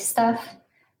immersive stuff,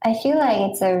 I feel like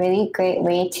it's a really great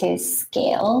way to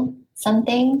scale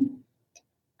something.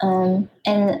 And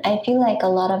I feel like a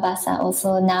lot of us are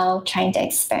also now trying to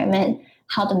experiment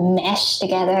how to mesh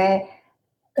together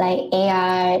like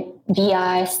AR,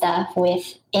 VR stuff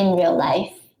with in real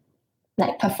life,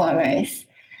 like performers.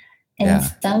 And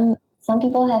some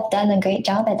people have done a great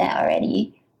job at that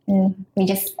already. And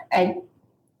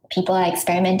people are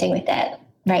experimenting with that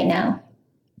right now.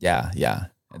 Yeah.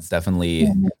 It's definitely,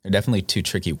 they're definitely two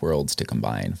tricky worlds to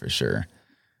combine for sure.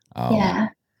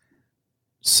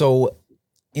 So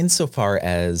insofar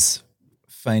as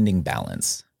finding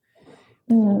balance,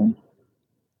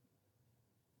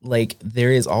 like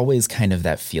there is always kind of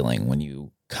that feeling when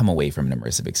you come away from an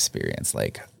immersive experience,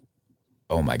 like,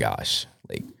 oh my gosh,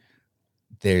 like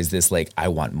there's this, like, I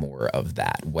want more of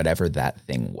that, whatever that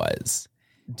thing was.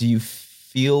 Do you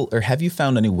feel, or have you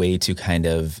found any way to kind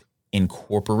of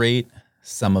incorporate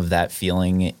some of that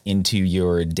feeling into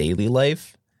your daily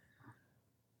life?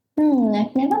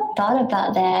 I've never thought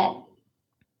about that.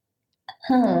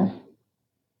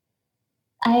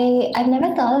 I've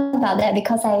never thought about that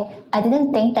because I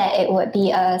didn't think that it would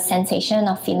be a sensation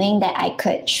or feeling that I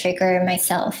could trigger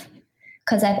myself.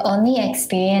 Because I've only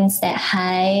experienced that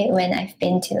high when I've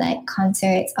been to like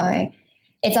concerts, or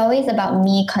it's always about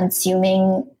me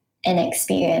consuming an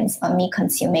experience or me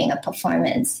consuming a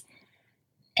performance.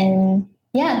 And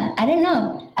yeah, I don't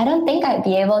know. I don't think I'd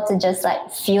be able to just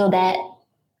like feel that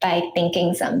by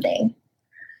thinking something.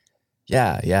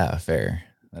 Yeah, fair.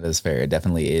 That is fair. It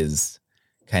definitely is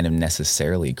kind of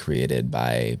necessarily created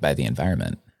by the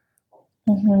environment.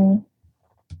 Mm-hmm.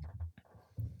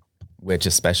 Which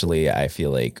especially I feel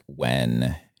like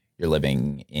when you're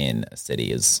living in a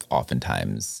city is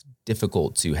oftentimes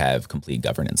difficult to have complete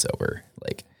governance over.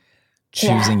 Like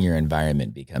choosing your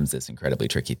environment becomes this incredibly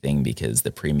tricky thing because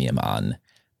the premium on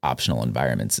optional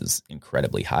environments is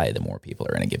incredibly high the more people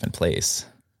are in a given place.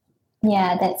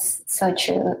 Yeah, that's so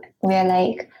true. We're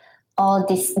like all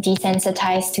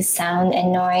desensitized to sound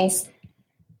and noise,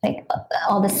 like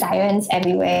all the sirens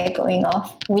everywhere going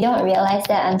off. We don't realize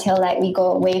that until like we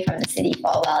go away from the city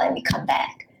for a while and we come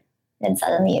back. Then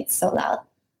suddenly it's so loud.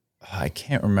 I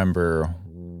can't remember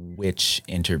which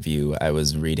interview I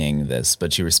was reading this,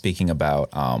 but you were speaking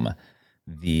about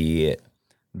the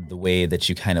way that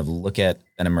you kind of look at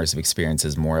an immersive experience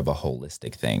as more of a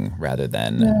holistic thing rather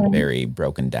than very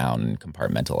broken down and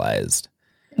compartmentalized.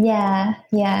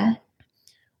 Yeah.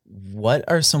 What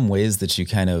are some ways that you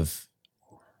kind of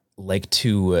like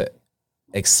to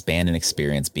expand an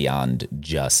experience beyond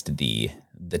just the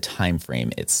time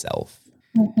frame itself?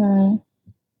 Mm-hmm.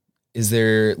 Is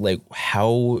there like,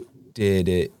 how did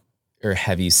it, or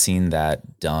have you seen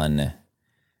that done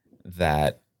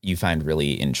that you find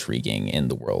really intriguing in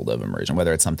the world of immersion,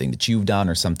 whether it's something that you've done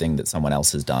or something that someone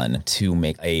else has done to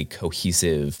make a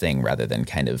cohesive thing rather than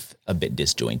kind of a bit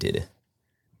disjointed?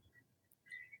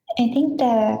 I think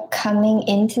the coming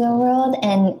into the world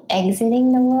and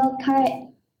exiting the world part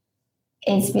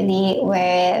is really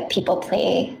where people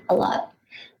play a lot.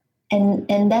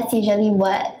 And that's usually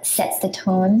what sets the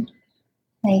tone.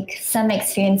 Like some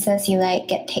experiences you like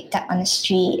get picked up on the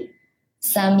street.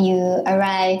 Some you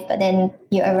arrive, but then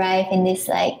you arrive in this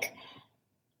like,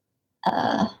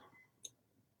 I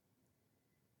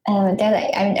they're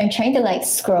like, I'm trying to like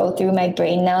scroll through my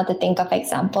brain now to think of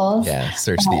examples. Yeah,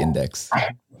 search the index.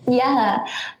 Yeah.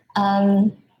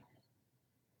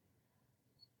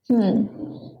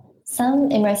 Some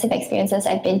immersive experiences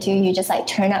I've been to, you just like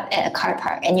turn up at a car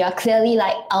park and you're clearly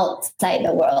like outside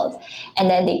the world, and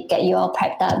then they get you all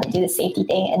prepped up and do the safety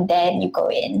thing, and then you go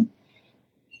in.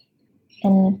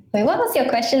 And wait, what was your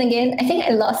question again? I think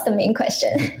I lost the main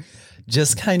question.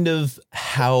 Just kind of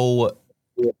how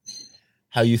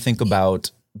you think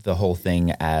about the whole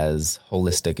thing as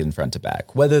holistic and front to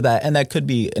back, whether that could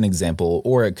be an example,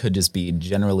 or it could just be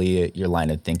generally your line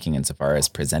of thinking insofar as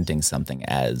presenting something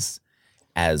as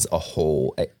a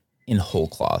whole, in whole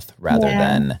cloth, rather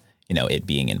than, it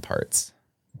being in parts.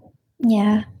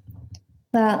 Yeah.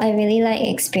 Well, I really like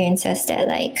experiences that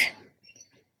like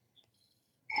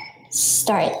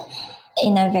start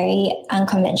in a very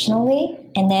unconventional way,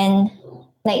 and then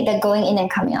like the going in and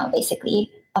coming out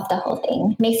basically of the whole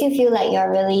thing makes you feel like you're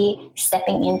really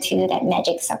stepping into that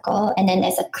magic circle, and then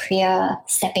there's a clear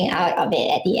stepping out of it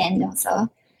at the end also.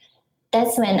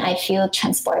 That's when I feel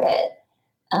transported,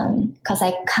 because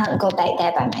I can't go back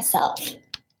there by myself.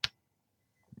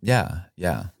 Yeah.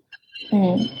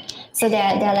 So there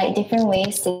are like different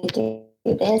ways to do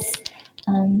this,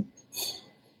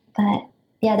 but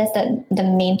yeah, that's the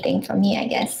main thing for me, I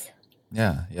guess.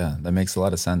 Yeah, that makes a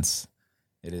lot of sense.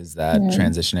 It is that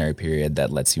transitionary period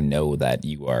that lets you know that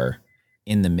you are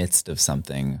in the midst of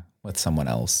something with someone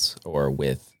else, or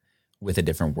with a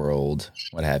different world,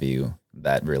 what have you,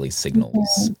 that really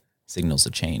signals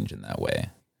a change in that way.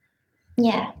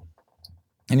 Yeah.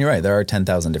 And you're right, there are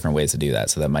 10,000 different ways to do that,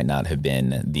 so that might not have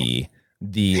been the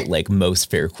like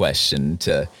most fair question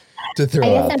to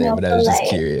throw out there, but I was just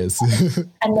curious.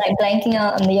 I'm like blanking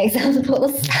out on the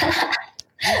examples.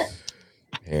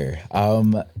 Here.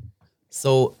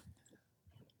 So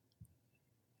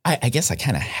I guess I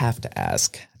kind of have to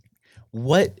ask,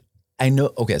 what I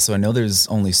know. Okay, so I know there's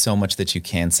only so much that you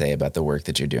can say about the work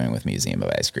that you're doing with Museum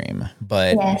of Ice Cream,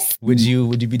 but yes. would you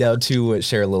be down to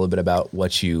share a little bit about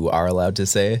what you are allowed to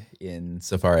say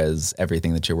insofar as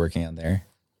everything that you're working on there?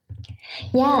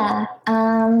 Yeah.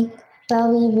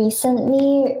 Well, we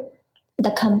recently,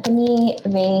 the company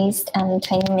raised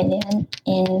 20 million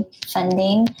in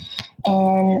funding,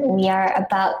 and we are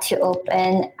about to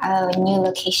open our new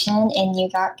location in New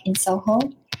York, in Soho.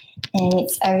 And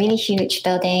it's a really huge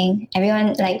building.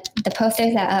 Everyone, like, the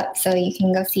posters are up, so you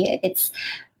can go see it. It's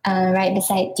right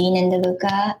beside Dean and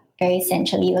DeLuca, very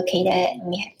centrally located.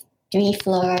 We have 3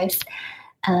 floors,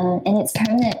 and it's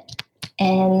permanent.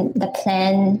 And the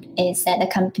plan is that the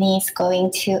company is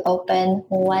going to open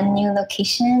 1 new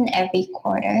location every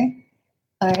quarter,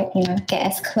 or get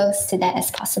as close to that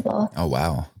as possible. Oh,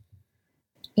 wow.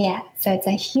 Yeah, so it's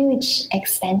a huge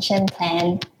expansion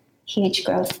plan, huge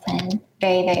growth plan,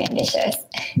 very, very ambitious.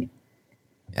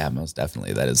 Yeah, most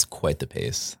definitely. That is quite the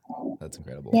pace. That's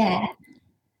incredible. Yeah.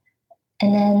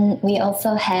 And then we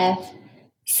also have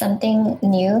something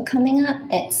new coming up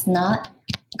that's not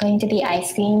going to be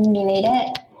ice cream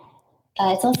related.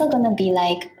 It's also going to be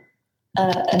like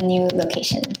a new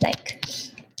location, like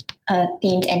a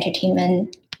themed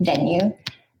entertainment venue.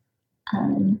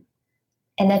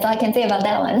 And that's all I can say about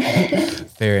that one.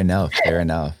 Fair enough.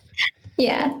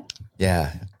 Yeah.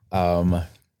 Yeah.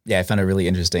 I found it really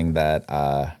interesting that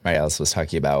Marie-Alice was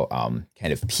talking about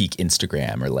kind of peak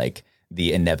Instagram, or like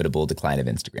the inevitable decline of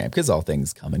Instagram, because all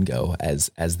things come and go as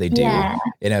they do. Yeah.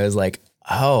 And I was like,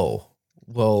 oh,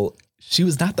 well, she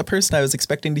was not the person I was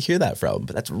expecting to hear that from,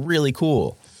 but that's really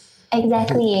cool.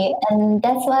 Exactly. And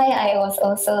that's why I was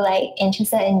also like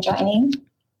interested in joining.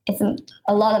 It's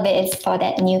a lot of it is for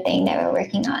that new thing that we're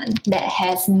working on that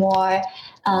has more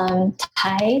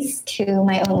ties to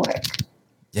my own work.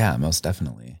 Yeah, most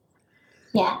definitely.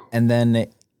 Yeah. And then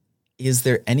is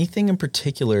there anything in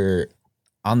particular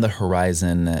on the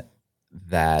horizon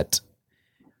that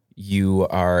you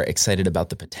are excited about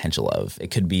the potential of? It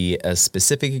could be a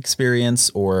specific experience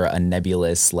or a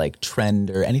nebulous like trend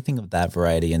or anything of that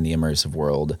variety in the immersive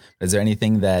world. Is there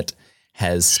anything that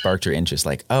has sparked your interest,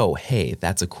 like, oh, hey,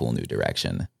 that's a cool new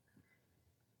direction?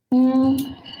 Well,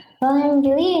 I'm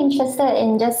really interested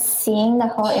in just seeing the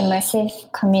whole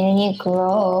immersive community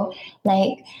grow,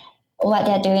 like what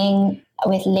they're doing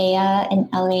with Leia in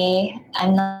LA.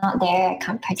 I'm not there, I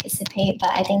can't participate, but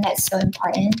I think that's so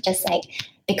important, just like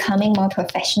becoming more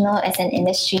professional as an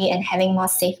industry and having more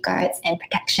safeguards and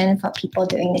protection for people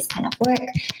doing this kind of work,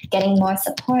 getting more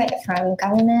support from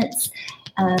governments,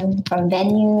 from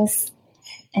venues,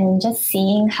 and just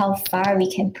seeing how far we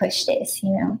can push this,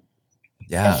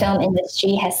 the film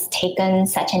industry has taken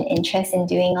such an interest in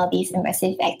doing all these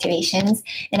immersive activations.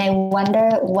 And I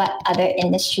wonder what other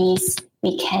industries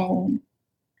we can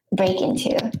break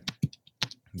into.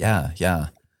 Yeah.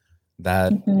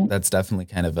 That's definitely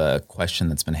kind of a question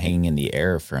that's been hanging in the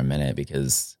air for a minute,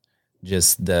 because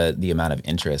just the amount of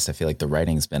interest, I feel like the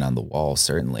writing's been on the wall,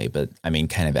 certainly. But I mean,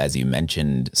 kind of as you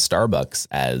mentioned, Starbucks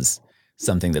as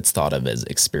something that's thought of as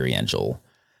experiential.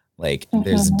 Like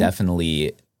there's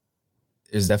definitely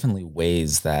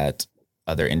ways that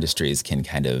other industries can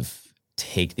kind of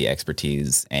take the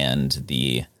expertise and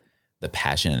the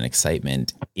passion and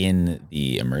excitement in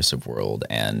the immersive world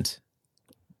and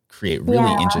create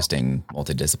really interesting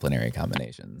multidisciplinary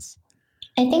combinations.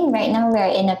 I think right now we're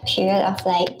in a period of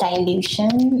like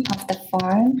dilution of the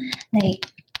form,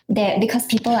 because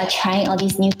people are trying all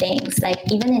these new things. Like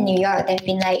even in New York, there've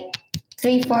been like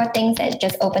 3-4 things that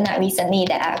just opened up recently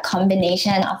that are a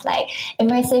combination of like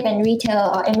immersive and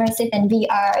retail, or immersive and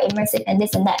VR, immersive and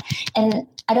this and that. And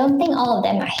I don't think all of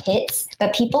them are hits,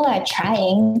 but people are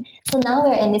trying. So now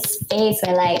we're in this phase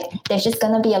where like there's just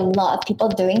going to be a lot of people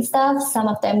doing stuff. Some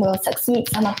of them will succeed,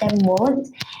 some of them won't.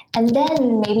 And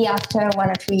then maybe after 1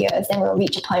 or 2 years, then we'll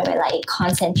reach a point where like it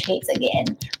concentrates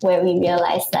again, where we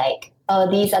realize like,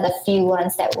 oh, these are the few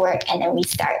ones that work. And then we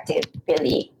start to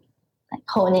really like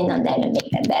hone in on them and make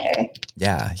them better.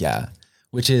 Yeah.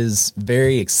 Which is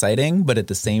very exciting, but at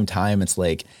the same time, it's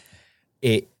like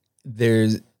you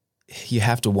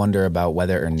have to wonder about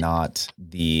whether or not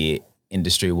the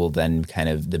industry will then kind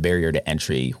of, the barrier to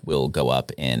entry will go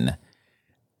up in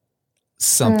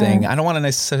something. I don't want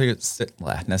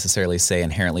to necessarily say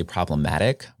inherently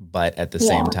problematic, but at the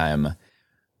same time,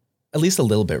 at least a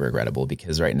little bit regrettable,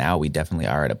 because right now we definitely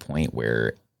are at a point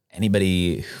where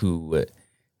anybody who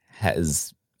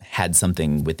has had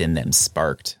something within them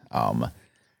sparked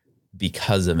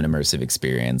because of an immersive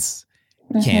experience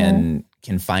can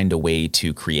find a way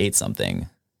to create something.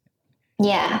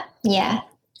 Yeah.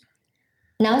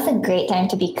 Now's a great time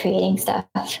to be creating stuff.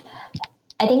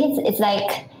 I think it's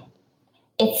like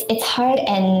it's hard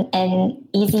and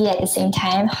easy at the same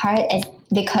time.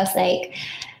 Because like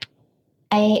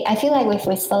I feel like with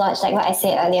Whisper Lodge, like what I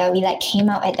said earlier, we like came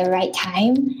out at the right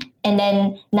time. And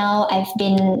then now I've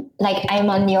been like, I'm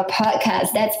on your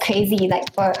podcast. That's crazy.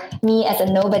 Like for me as a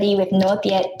nobody with no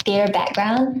theater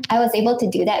background, I was able to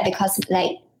do that because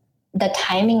like the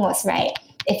timing was right.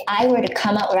 If I were to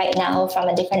come out right now from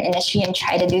a different industry and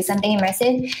try to do something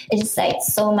immersive, it's just like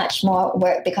so much more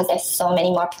work because there's so many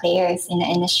more players in the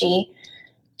industry.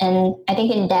 And I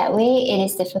think in that way, it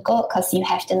is difficult because you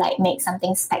have to like make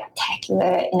something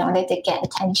spectacular in order to get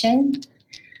attention.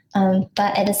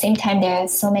 But at the same time, there are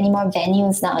so many more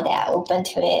venues now that are open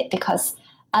to it because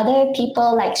other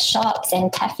people like shops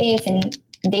and cafes, and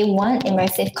they want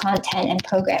immersive content and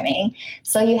programming.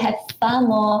 So you have far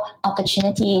more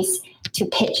opportunities to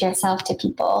pitch yourself to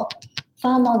people,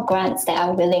 far more grants that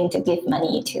are willing to give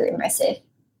money to immersive.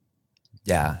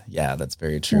 Yeah, that's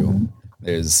very true.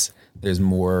 There's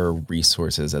more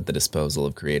resources at the disposal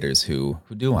of creators who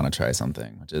do want to try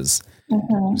something, which is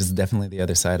definitely the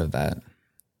other side of that.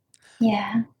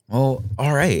 Yeah. Well,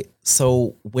 all right.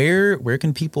 So where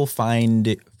can people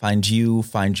find you,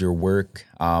 find your work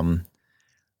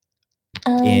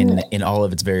in all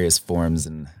of its various forms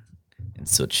and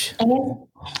such? I guess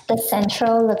the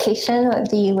central location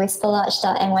would be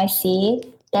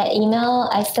whisperlodge.nyc. That email,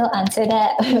 I still answer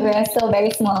that. We're still very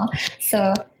small.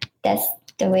 So that's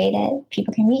the way that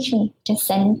people can reach me. Just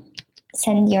send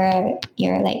your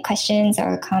like questions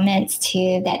or comments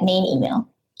to that main email.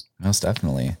 Most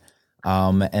definitely.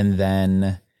 And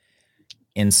then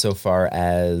insofar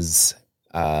as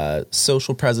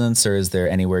social presence, or is there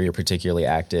anywhere you're particularly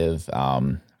active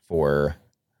for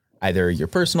either your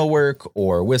personal work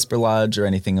or Whisper Lodge or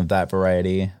anything of that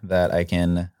variety that I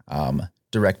can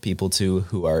direct people to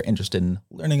who are interested in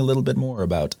learning a little bit more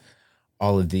about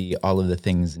all of the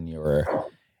things in your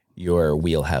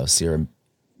wheelhouse, your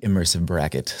immersive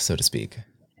bracket, so to speak?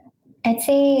 I'd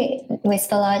say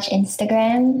Whisper Lodge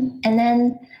Instagram, and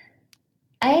then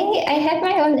I have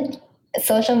my own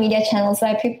social media channels, so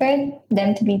I prefer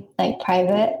them to be like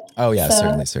private. Oh yeah,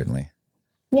 so, certainly.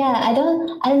 Yeah, I don't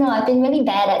know. I've been really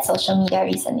bad at social media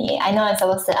recently. I know I'm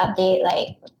supposed to update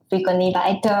like frequently, but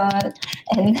I don't.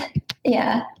 And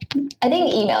yeah, I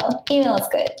think email is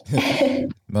good.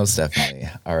 Most definitely.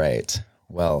 All right.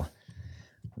 Well,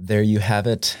 there you have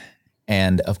it.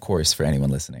 And of course, for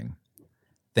anyone listening,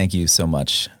 thank you so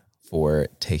much for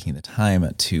taking the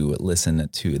time to listen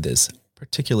to this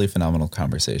particularly phenomenal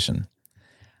conversation.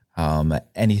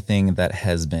 Anything that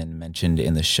has been mentioned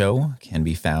in the show can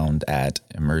be found at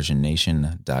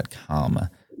immersionnation.com.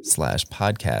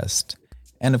 patreon.com/podcast.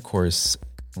 And of course,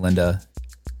 Melinda,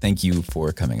 thank you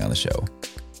for coming on the show.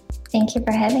 Thank you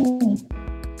for having me.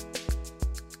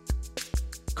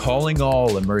 Calling all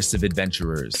immersive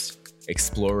adventurers,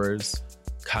 explorers,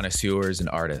 connoisseurs, and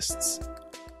artists.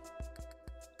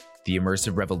 The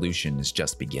immersive revolution is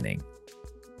just beginning.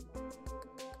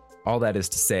 All that is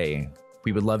to say,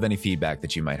 we would love any feedback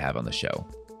that you might have on the show.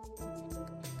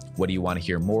 What do you want to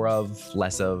hear more of,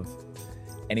 less of?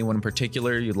 Anyone in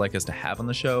particular you'd like us to have on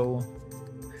the show?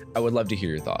 I would love to hear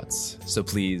your thoughts. So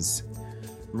please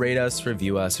rate us,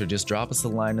 review us, or just drop us a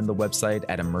line on the website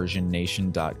at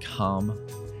immersionnation.com.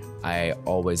 I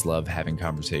always love having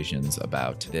conversations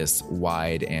about this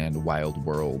wide and wild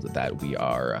world that we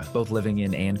are both living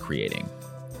in and creating.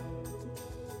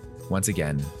 Once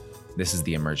again, this is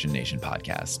the Immersion Nation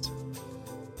podcast.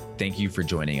 Thank you for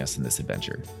joining us in this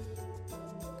adventure.